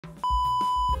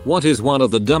What is one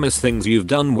of the dumbest things you've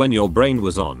done when your brain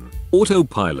was on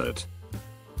autopilot?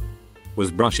 Was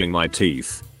brushing my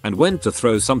teeth and went to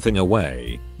throw something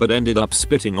away, but ended up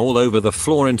spitting all over the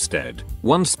floor instead.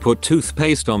 Once put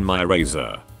toothpaste on my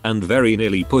razor and very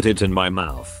nearly put it in my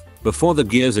mouth before the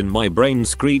gears in my brain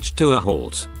screeched to a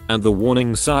halt and the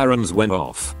warning sirens went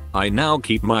off. I now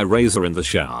keep my razor in the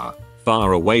shower,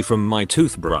 far away from my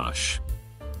toothbrush.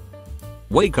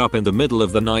 Wake up in the middle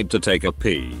of the night to take a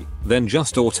pee, then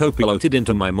just autopiloted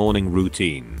into my morning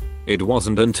routine. It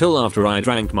wasn't until after I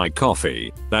drank my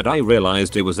coffee that I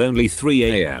realized it was only 3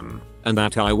 AM and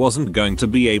that I wasn't going to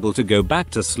be able to go back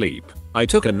to sleep. I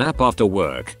took a nap after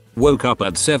work, woke up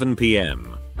at 7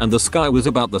 PM, and the sky was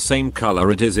about the same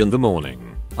color it is in the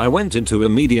morning. I went into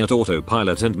immediate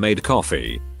autopilot and made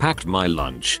coffee, packed my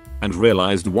lunch, and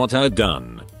realized what I'd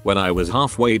done when I was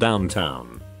halfway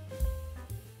downtown.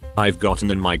 I've gotten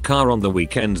in my car on the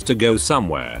weekends to go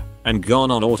somewhere and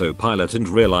gone on autopilot and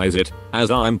realize it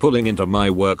as I'm pulling into my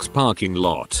work's parking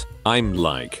lot. I'm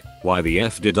like, why the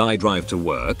F did I drive to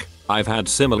work? I've had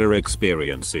similar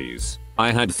experiences.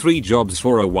 I had 3 jobs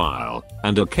for a while,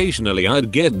 and occasionally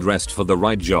I'd get dressed for the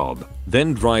right job,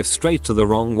 then drive straight to the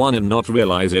wrong one and not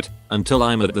realize it until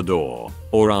I'm at the door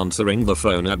or answering the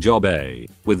phone at job A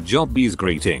with job B's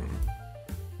greeting.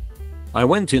 I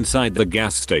went inside the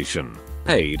gas station,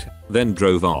 paid, then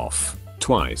drove off.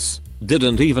 Twice.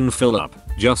 Didn't even fill up,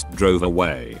 just drove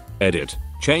away. Edit.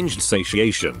 Changed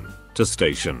satiation to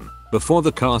station before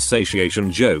the car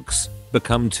satiation jokes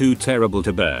become too terrible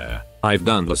to bear. I've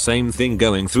done the same thing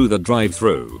going through the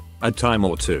drive-thru a time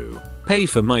or two. Pay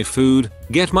for my food,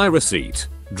 get my receipt,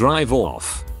 drive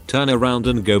off, turn around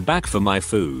and go back for my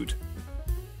food.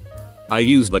 I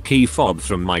use the key fob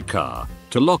from my car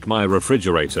to lock my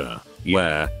refrigerator.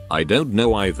 Yeah, I don't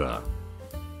know either.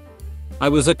 I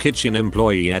was a kitchen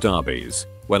employee at Arby's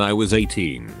when I was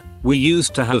 18. We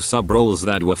used to have sub rolls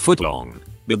that were foot long,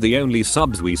 but the only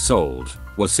subs we sold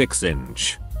were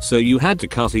 6-inch, so you had to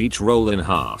cut each roll in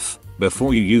half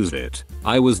before you used it.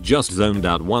 I was just zoned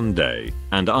out one day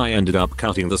and I ended up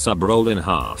cutting the sub roll in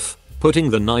half, putting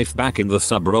the knife back in the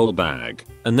sub roll bag,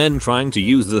 and then trying to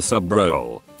use the sub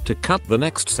roll to cut the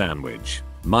next sandwich.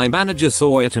 My manager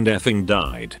saw it and effing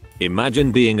died.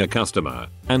 Imagine being a customer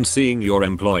and seeing your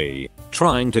employee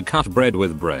trying to cut bread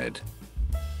with bread.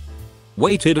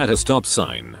 Waited at a stop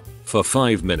sign for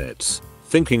 5 minutes,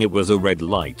 thinking it was a red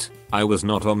light. I was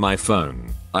not on my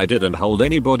phone. I didn't hold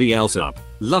anybody else up.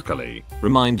 Luckily,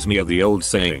 reminds me of the old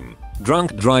saying,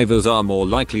 drunk drivers are more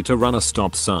likely to run a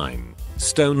stop sign.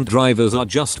 Stoned drivers are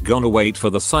just gonna wait for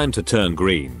the sign to turn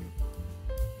green.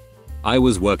 I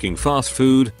was working fast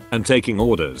food and taking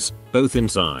orders, both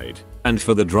inside and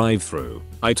for the drive-thru.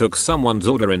 I took someone's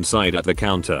order inside at the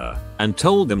counter and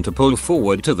told them to pull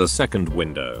forward to the second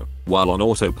window, while on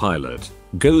autopilot,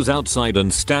 goes outside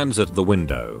and stands at the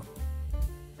window.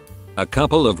 A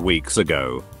couple of weeks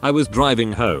ago, I was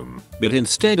driving home, but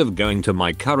instead of going to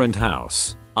my current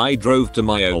house, I drove to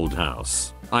my old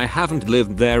house. I haven't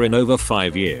lived there in over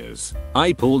 5 years.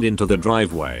 I pulled into the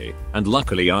driveway, and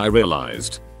luckily I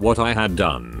realized what I had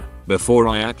done before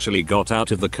I actually got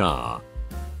out of the car.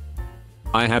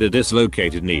 I had a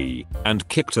dislocated knee and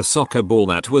kicked a soccer ball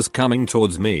that was coming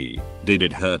towards me. Did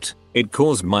it hurt? It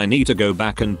caused my knee to go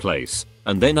back in place,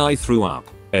 and then I threw up.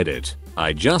 Edit.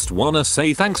 I just wanna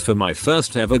say thanks for my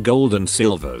first ever gold and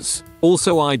silvers.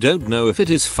 Also, I don't know if it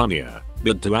is funnier,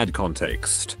 but to add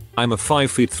context, I'm a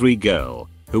 5'3" girl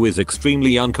who is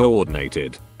extremely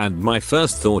uncoordinated, and my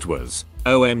first thought was,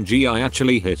 OMG, I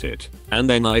actually hit it, and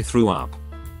then I threw up.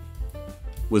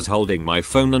 Was holding my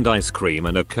phone and ice cream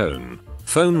in a cone.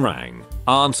 Phone rang,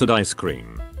 answered ice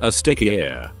cream. A sticky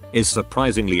ear is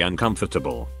surprisingly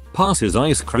uncomfortable. Passes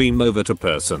ice cream over to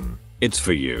person. It's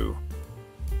for you.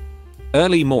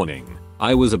 Early morning,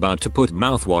 I was about to put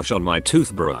mouthwash on my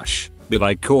toothbrush, but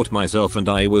I caught myself and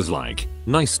I was like,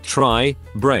 nice try,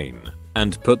 brain,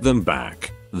 and put them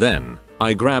back. Then,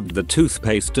 I grabbed the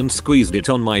toothpaste and squeezed it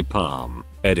on my palm.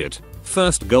 Edit.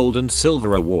 First gold and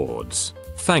silver awards.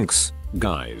 Thanks,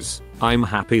 guys. I'm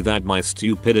happy that my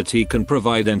stupidity can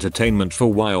provide entertainment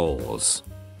for whiles.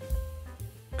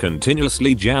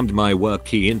 Continuously jammed my work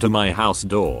key into my house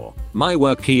door. My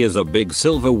work key is a big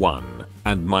silver one,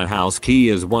 and my house key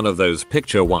is one of those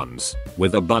picture ones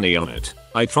with a bunny on it.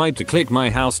 I tried to click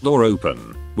my house door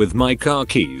open with my car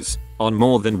keys on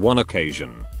more than one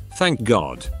occasion. Thank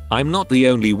God, I'm not the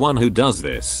only one who does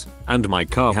this, and my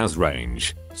car has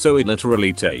range, so it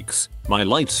literally takes my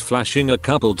lights flashing a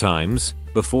couple times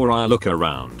before I look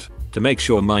around to make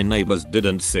sure my neighbors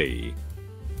didn't see.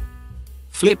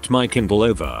 Flipped my Kindle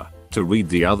over to read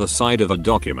the other side of a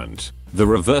document. The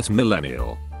reverse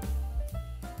millennial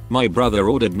My brother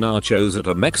ordered nachos at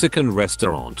a Mexican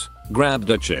restaurant, grabbed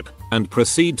a chip, and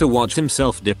proceeded to watch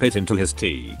himself dip it into his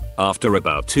tea. After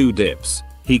about 2 dips,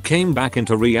 he came back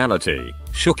into reality,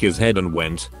 shook his head and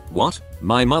went, "What?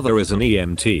 My mother is an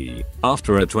EMT.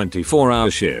 After a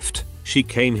 24-hour shift, she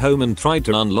came home and tried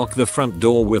to unlock the front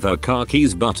door with her car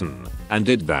keys button, and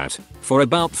did that for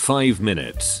about 5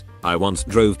 minutes. I once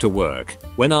drove to work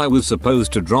when I was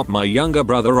supposed to drop my younger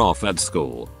brother off at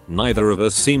school. Neither of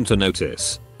us seemed to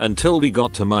notice until we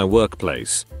got to my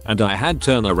workplace and I had to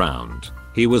turn around.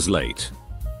 He was late.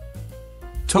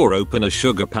 Tore open a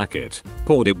sugar packet,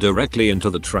 poured it directly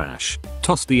into the trash,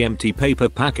 tossed the empty paper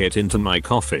packet into my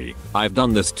coffee. I've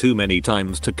done this too many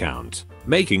times to count.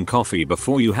 Making coffee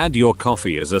before you had your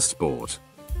coffee is a sport.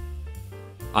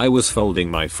 I was folding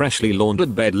my freshly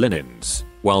laundered bed linens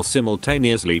while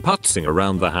simultaneously putzing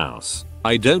around the house.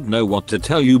 I don't know what to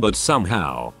tell you, but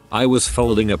somehow I was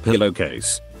folding a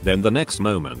pillowcase. Then the next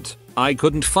moment, I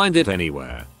couldn't find it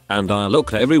anywhere, and I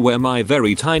looked everywhere. My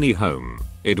very tiny home.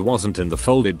 It wasn't in the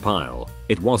folded pile,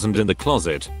 it wasn't in the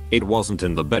closet, it wasn't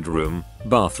in the bedroom,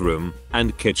 bathroom,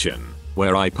 and kitchen,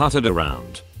 where I puttered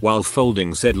around while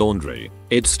folding said laundry.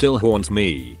 It still haunts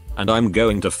me, and I'm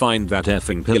going to find that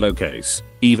effing pillowcase,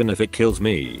 even if it kills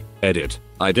me. Edit.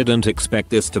 I didn't expect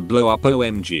this to blow up,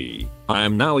 OMG. I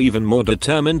am now even more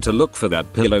determined to look for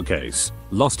that pillowcase.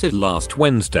 Lost it last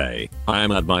Wednesday. I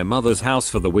am at my mother's house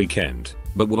for the weekend,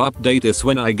 but will update this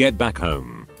when I get back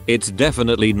home. It's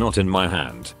definitely not in my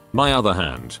hand. My other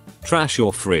hand. Trash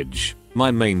or fridge. My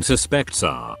main suspects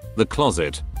are the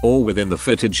closet or within the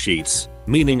fitted sheets,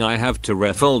 meaning I have to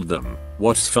refold them.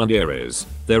 What's funnier is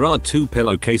there are 2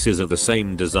 pillowcases of the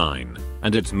same design,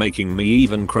 and it's making me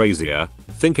even crazier,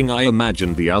 thinking I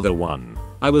imagined the other one.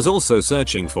 I was also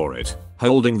searching for it,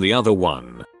 holding the other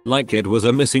one, like it was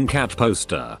a missing cat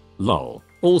poster. Lol.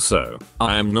 Also,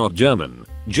 I am not German,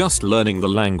 just learning the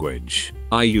language.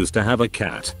 I used to have a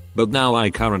cat, but now I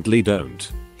currently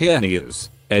don't. Here he is.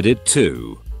 Edit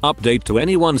 2. Update to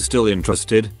anyone still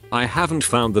interested. I haven't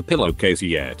found the pillowcase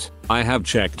yet. I have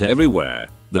checked everywhere.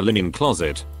 The linen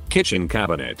closet, kitchen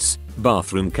cabinets,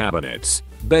 bathroom cabinets,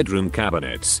 bedroom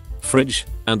cabinets, fridge,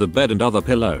 and the bed and other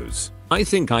pillows. I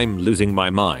think I'm losing my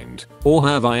mind. Or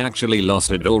have I actually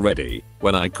lost it already,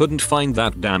 when I couldn't find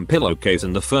that damn pillowcase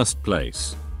in the first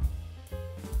place?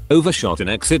 Overshot an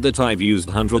exit that I've used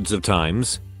hundreds of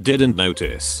times, didn't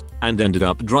notice, and ended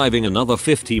up driving another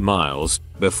 50 miles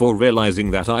before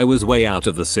realizing that I was way out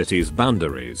of the city's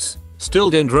boundaries. Still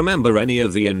didn't remember any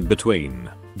of the in between,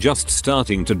 just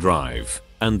starting to drive,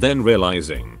 and then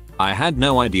realizing I had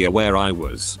no idea where I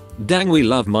was. Dang, we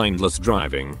love mindless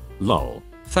driving, lol.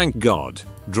 Thank God,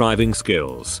 driving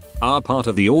skills are part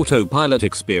of the autopilot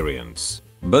experience.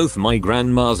 Both my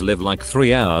grandmas live like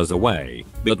 3 hours away,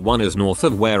 but one is north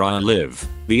of where I live,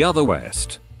 the other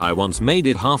west. I once made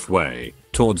it halfway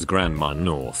towards Grandma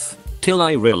North, till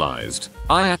I realized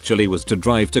I actually was to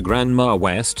drive to Grandma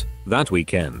West that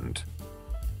weekend.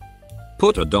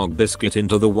 Put a dog biscuit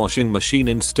into the washing machine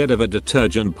instead of a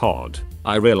detergent pod.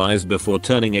 I realized before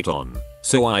turning it on,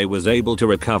 so I was able to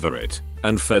recover it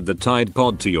and fed the Tide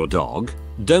Pod to your dog.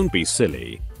 Don't be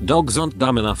silly. Dogs aren't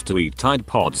dumb enough to eat Tide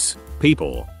Pods.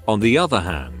 People, on the other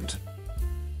hand.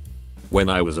 When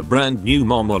I was a brand new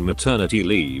mom on maternity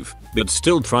leave, but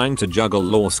still trying to juggle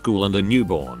law school and a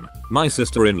newborn, my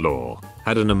sister-in-law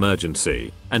had an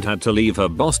emergency and had to leave her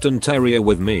Boston Terrier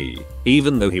with me.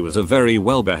 Even though he was a very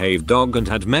well-behaved dog and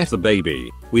had met the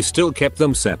baby, we still kept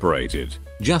them separated,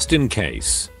 just in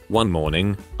case. One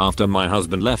morning, after my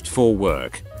husband left for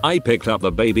work, I picked up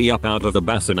the baby up out of the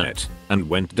bassinet and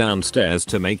went downstairs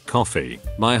to make coffee.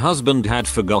 My husband had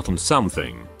forgotten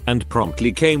something and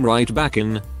promptly came right back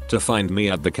in to find me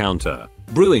at the counter,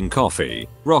 brewing coffee,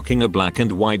 rocking a black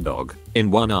and white dog in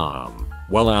one arm,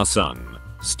 while our son,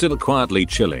 still quietly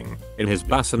chilling in his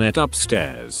bassinet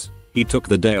upstairs. He took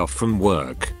the day off from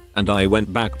work, and I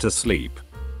went back to sleep.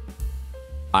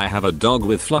 I have a dog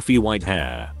with fluffy white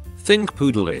hair. Think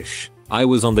poodle-ish. I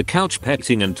was on the couch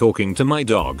petting and talking to my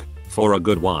dog for a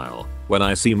good while when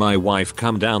I see my wife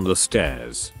come down the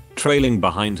stairs. Trailing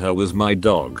behind her was my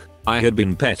dog I had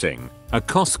been petting, a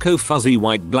Costco fuzzy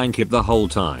white blanket the whole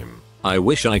time. I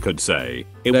wish I could say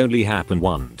it only happened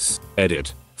once.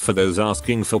 Edit. For those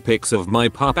asking for pics of my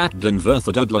pup at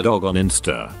Denverthadudler dog on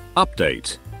Insta.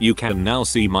 Update. You can now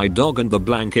see my dog and the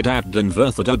blanket at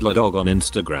Denverthadudler dog on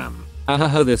Instagram.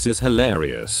 Ahaha, this is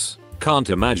hilarious.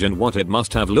 Can't imagine what it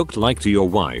must have looked like to your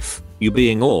wife, you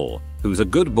being all, who's a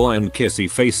good boy and kissy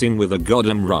facing with a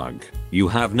goddamn rug. You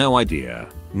have no idea.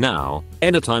 Now,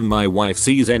 anytime my wife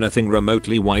sees anything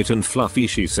remotely white and fluffy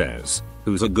she says,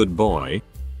 who's a good boy?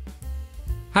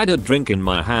 Had a drink in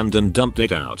my hand and dumped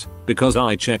it out because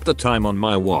I checked the time on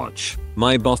my watch.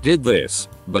 My boss did this,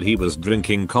 but he was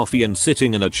drinking coffee and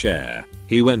sitting in a chair.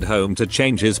 He went home to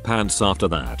change his pants after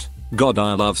that. God,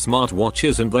 I love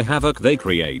smartwatches and the havoc they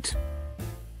create.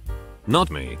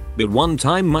 Not me, but one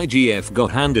time my GF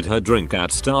got handed her drink at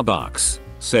Starbucks,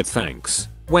 said thanks,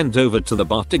 went over to the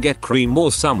bar to get cream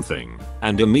or something,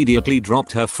 and immediately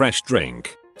dropped her fresh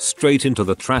drink straight into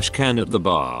the trash can at the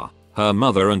bar. Her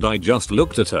mother and I just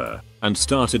looked at her and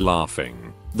started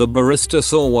laughing. The barista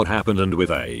saw what happened and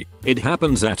with a "it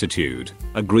happens" attitude,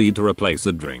 agreed to replace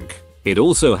the drink. It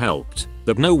also helped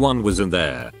that no one was in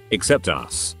there except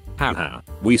us. Haha,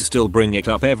 we still bring it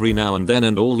up every now and then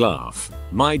and all laugh,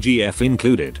 my GF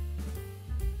included.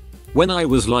 When I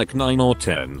was like 9 or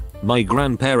 10, my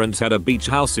grandparents had a beach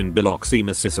house in Biloxi,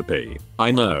 Mississippi.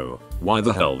 I know, why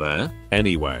the hell there?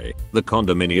 Anyway, the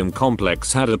condominium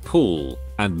complex had a pool,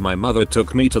 and my mother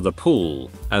took me to the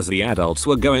pool as the adults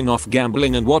were going off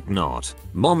gambling and whatnot.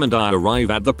 Mom and I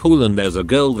arrive at the pool and there's a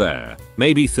girl there,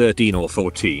 maybe 13 or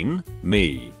 14.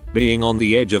 Me, being on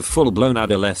the edge of full-blown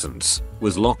adolescence,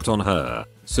 was locked on her.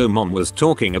 So mom was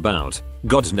talking about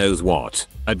God knows what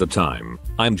at the time.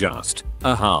 I'm just,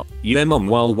 yeah mom,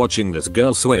 while watching this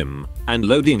girl swim and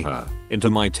loading her into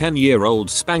my 10-year-old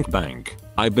spank bank.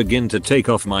 I begin to take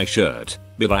off my shirt,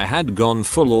 but I had gone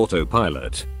full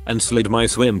autopilot and slid my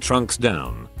swim trunks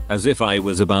down as if I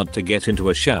was about to get into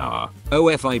a shower.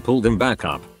 I pulled them back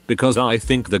up because I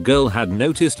think the girl had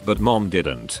noticed but mom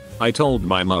didn't. I told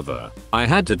my mother I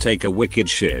had to take a wicked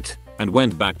shit and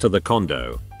went back to the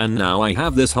condo, and now I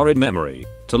have this horrid memory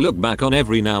to look back on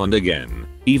every now and again,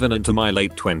 even into my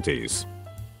late 20s.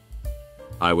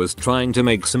 I was trying to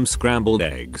make some scrambled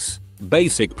eggs.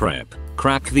 Basic prep: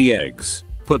 crack the eggs,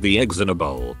 put the eggs in a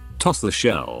bowl, toss the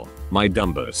shell. My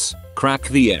dumbus: crack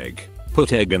the egg,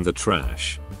 put egg in the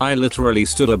trash. I literally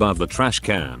stood above the trash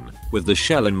can with the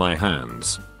shell in my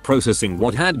hands, processing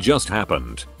what had just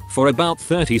happened. For about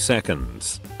 30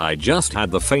 seconds, I just had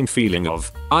the faint feeling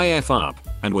of I F up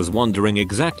and was wondering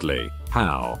exactly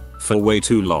how for way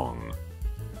too long.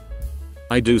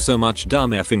 I do so much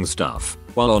dumb effing stuff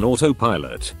while on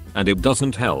autopilot, and it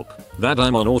doesn't help that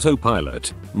I'm on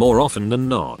autopilot more often than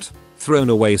not. Thrown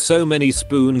away so many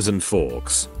spoons and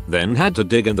forks, then had to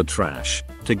dig in the trash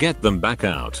to get them back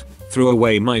out. Threw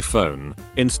away my phone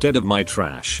instead of my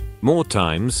trash more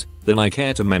times than I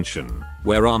care to mention.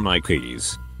 Where are my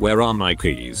keys? Where are my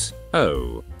keys?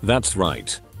 Oh, that's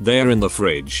right. They're in the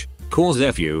fridge. Cause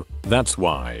F you, that's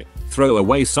why. Throw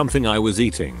away something I was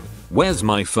eating. Where's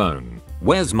my phone?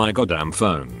 Where's my goddamn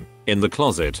phone? In the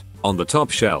closet, on the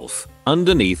top shelf,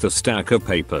 underneath a stack of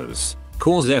papers.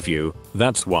 Cause F you,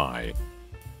 that's why.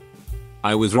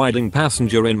 I was riding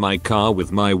passenger in my car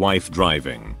with my wife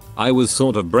driving. I was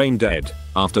sort of brain dead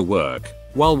after work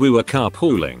while we were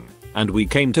carpooling, and we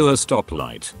came to a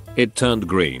stoplight. It turned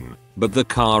green, but the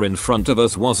car in front of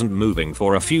us wasn't moving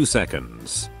for a few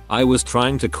seconds. I was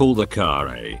trying to call the car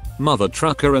a mother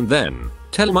trucker and then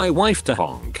tell my wife to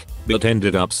honk, but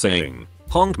ended up saying,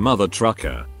 "Honk mother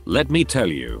trucker." Let me tell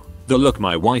you, the look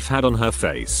my wife had on her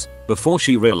face before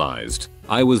she realized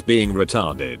I was being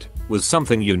retarded was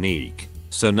something unique.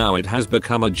 So now it has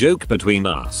become a joke between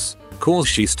us, cause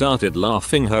she started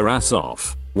laughing her ass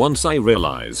off once I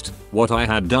realized what I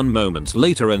had done moments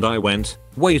later, and I went,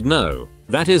 wait, no,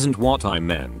 that isn't what I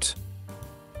meant.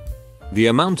 The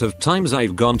amount of times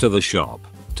I've gone to the shop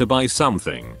to buy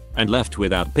something and left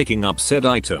without picking up said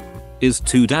item is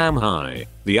too damn high.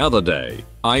 The other day,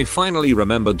 I finally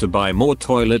remembered to buy more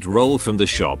toilet roll from the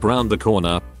shop round the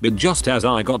corner, but just as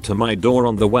I got to my door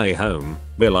on the way home,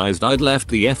 realized I'd left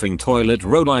the effing toilet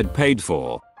roll I'd paid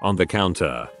for on the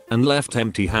counter and left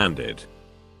empty-handed.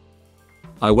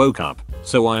 I woke up,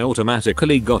 so I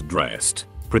automatically got dressed,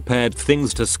 prepared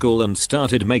things to school, and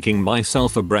started making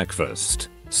myself a breakfast.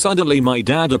 Suddenly my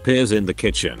dad appears in the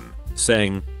kitchen,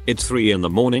 saying, "It's 3 in the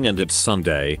morning and it's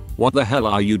Sunday, what the hell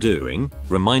are you doing?"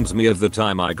 Reminds me of the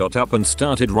time I got up and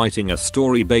started writing a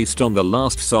story based on the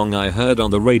last song I heard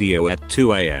on the radio at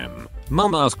 2 AM.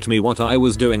 Mom asked me what I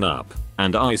was doing up,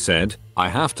 and I said, "I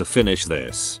have to finish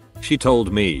this." She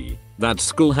told me that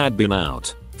school had been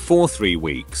out for 3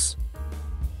 weeks.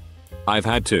 I've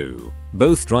had 2,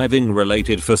 both driving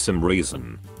related for some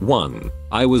reason. One,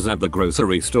 I was at the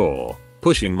grocery store,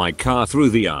 pushing my car through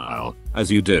the aisle,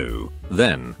 as you do.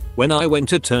 Then, when I went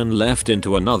to turn left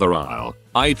into another aisle,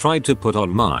 I tried to put on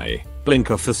my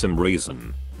blinker for some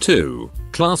reason. 2,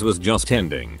 class was just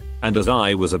ending, and as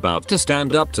I was about to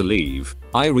stand up to leave,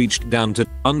 I reached down to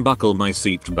unbuckle my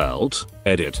seatbelt.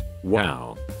 Edit.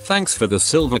 Wow. Thanks for the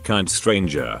silver kind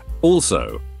stranger.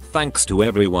 Also, Thanks to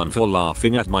everyone for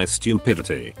laughing at my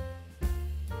stupidity.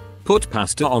 Put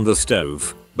pasta on the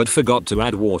stove, but forgot to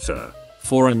add water.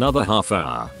 For another half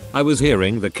hour, I was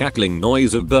hearing the cackling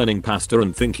noise of burning pasta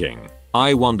and thinking,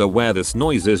 I wonder where this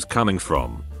noise is coming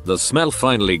from. The smell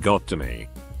finally got to me.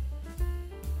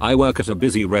 I work at a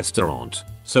busy restaurant,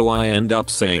 so I end up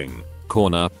saying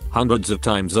corner hundreds of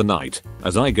times a night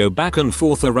as I go back and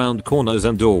forth around corners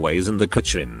and doorways in the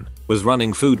kitchen, was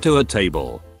running food to a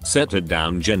table, set it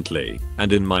down gently,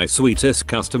 and in my sweetest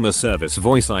customer service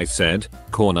voice I said,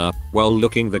 corner, while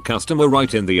looking the customer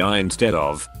right in the eye instead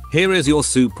of, here is your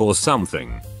soup or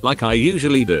something, like I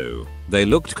usually do. They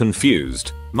looked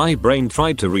confused, my brain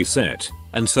tried to reset,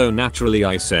 and so naturally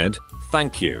I said,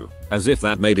 thank you, as if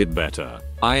that made it better.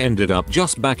 I ended up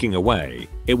just backing away,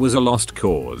 it was a lost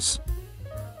cause.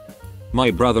 My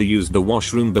brother used the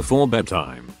washroom before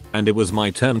bedtime, and it was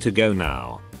my turn to go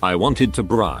now. I wanted to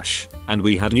brush, and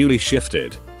we had newly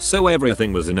shifted, so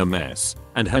everything was in a mess,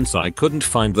 and hence I couldn't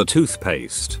find the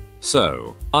toothpaste.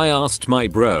 So, I asked my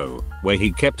bro where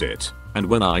he kept it, and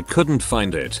when I couldn't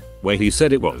find it, where he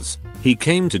said it was, he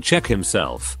came to check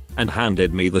himself, and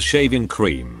handed me the shaving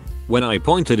cream. When I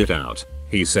pointed it out,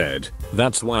 he said,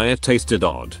 that's why it tasted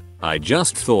odd. I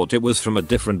just thought it was from a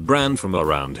different brand from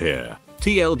around here.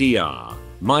 TLDR,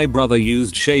 my brother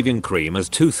used shaving cream as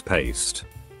toothpaste.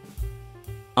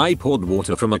 I poured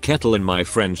water from a kettle in my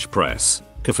French press,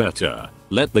 cafetiere,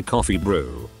 let the coffee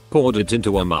brew, poured it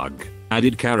into a mug,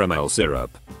 added caramel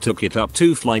syrup, took it up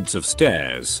 2 flights of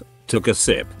stairs, took a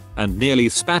sip, and nearly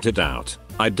spat it out.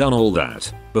 I'd done all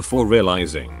that before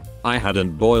realizing I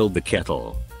hadn't boiled the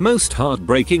kettle. Most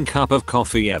heartbreaking cup of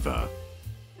coffee ever.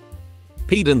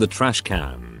 Peed in the trash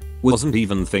can. Wasn't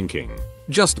even thinking.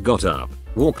 Just got up,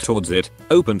 walked towards it,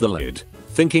 opened the lid,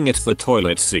 thinking it's the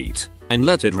toilet seat, and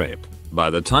let it rip. By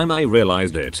the time I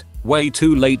realized it, way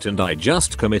too late and I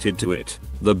just committed to it.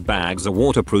 The bags are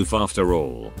waterproof after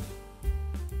all.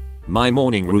 My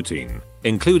morning routine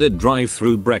included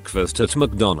drive-through breakfast at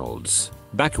McDonald's.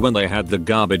 Back when they had the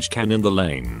garbage can in the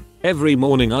lane, every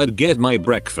morning I'd get my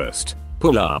breakfast,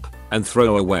 pull up, and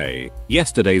throw away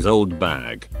yesterday's old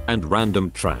bag and random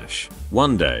trash.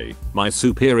 One day, my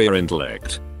superior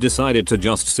intellect decided to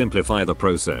just simplify the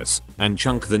process and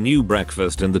chunk the new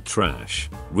breakfast in the trash.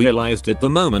 Realized it the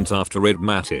moment after it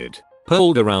mattered.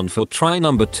 Pulled around for try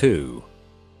number 2.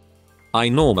 I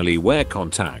normally wear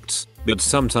contacts, but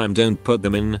sometimes don't put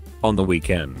them in on the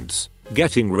weekends.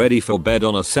 Getting ready for bed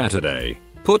on a Saturday,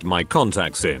 put my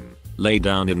contacts in, lay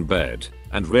down in bed,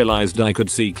 and realized I could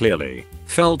see clearly.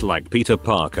 Felt like Peter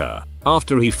Parker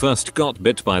after he first got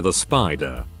bit by the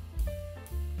spider.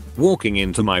 Walking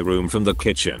into my room from the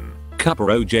kitchen, cup of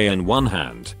OJ in one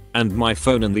hand, and my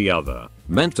phone in the other,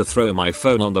 meant to throw my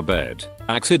phone on the bed,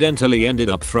 accidentally ended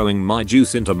up throwing my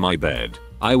juice into my bed.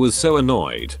 I was so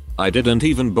annoyed, I didn't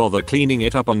even bother cleaning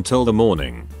it up until the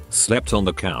morning. Slept on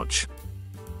the couch.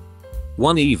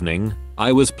 One evening,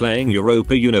 I was playing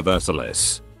Europa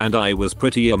Universalis, and I was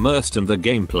pretty immersed in the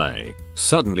gameplay.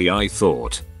 Suddenly I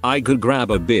thought I could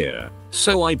grab a beer,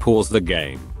 so I paused the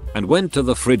game and went to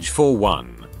the fridge for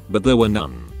one, but there were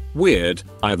none. Weird,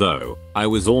 though, I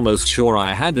was almost sure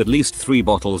I had at least 3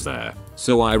 bottles there,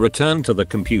 so I returned to the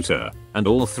computer, and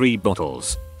all 3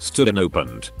 bottles stood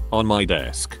unopened on my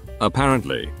desk.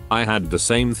 Apparently, I had the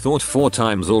same thought 4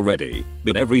 times already,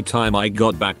 but every time I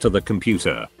got back to the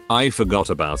computer, I forgot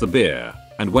about the beer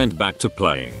and went back to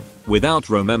playing without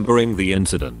remembering the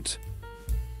incident.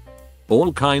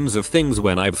 All kinds of things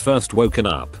when I've first woken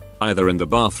up, either in the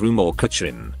bathroom or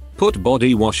kitchen. Put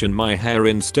body wash in my hair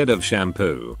instead of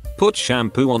shampoo. Put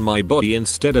shampoo on my body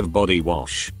instead of body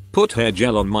wash. Put hair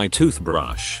gel on my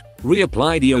toothbrush.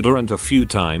 Reapply deodorant a few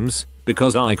times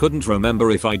because I couldn't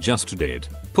remember if I just did.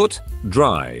 Put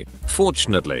dry,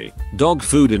 fortunately, dog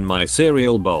food in my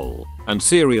cereal bowl and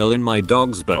cereal in my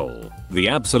dog's bowl. The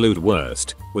absolute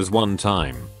worst was one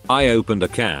time I opened a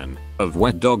can of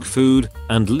wet dog food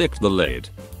and licked the lid.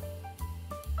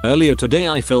 Earlier today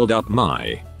I filled up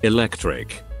my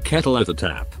electric kettle at the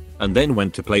tap and then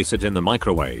went to place it in the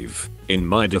microwave. In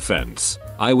my defense,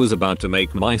 I was about to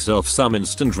make myself some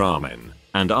instant ramen,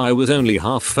 and I was only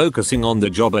half focusing on the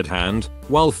job at hand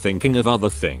while thinking of other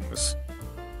things.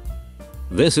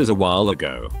 This is a while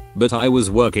ago, but I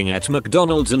was working at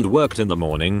McDonald's and worked in the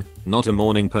morning, not a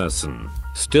morning person.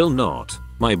 Still not.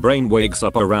 My brain wakes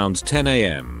up around 10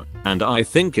 AM, and I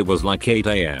think it was like 8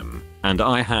 AM, and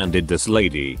I handed this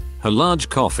lady her large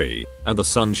coffee, and the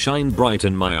sun shined bright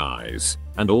in my eyes,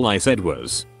 and all I said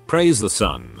was, "Praise the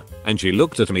sun," and she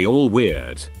looked at me all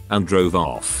weird, and drove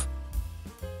off.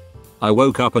 I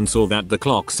woke up and saw that the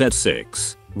clock said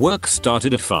 6. Work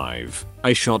started at 5.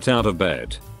 I shot out of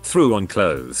bed, threw on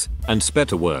clothes, and sped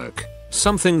to work.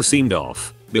 Something seemed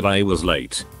off, but I was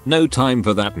late. No time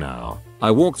for that now.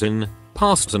 I walked in,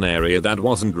 past an area that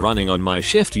wasn't running on my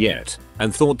shift yet,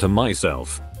 and thought to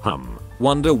myself,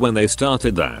 wonder when they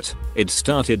started that. It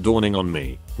started dawning on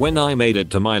me when I made it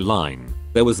to my line.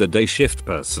 There was the day shift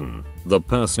person, the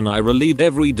person I relieved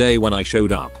every day when I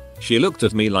showed up. She looked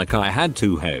at me like I had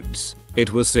two heads.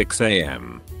 It was 6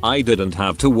 AM. I didn't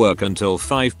have to work until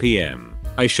 5 PM.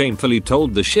 I shamefully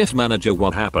told the shift manager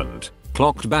what happened,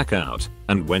 clocked back out,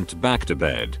 and went back to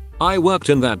bed. I worked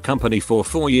in that company for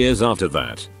 4 years after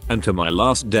that, and to my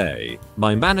last day,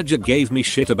 my manager gave me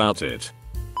shit about it.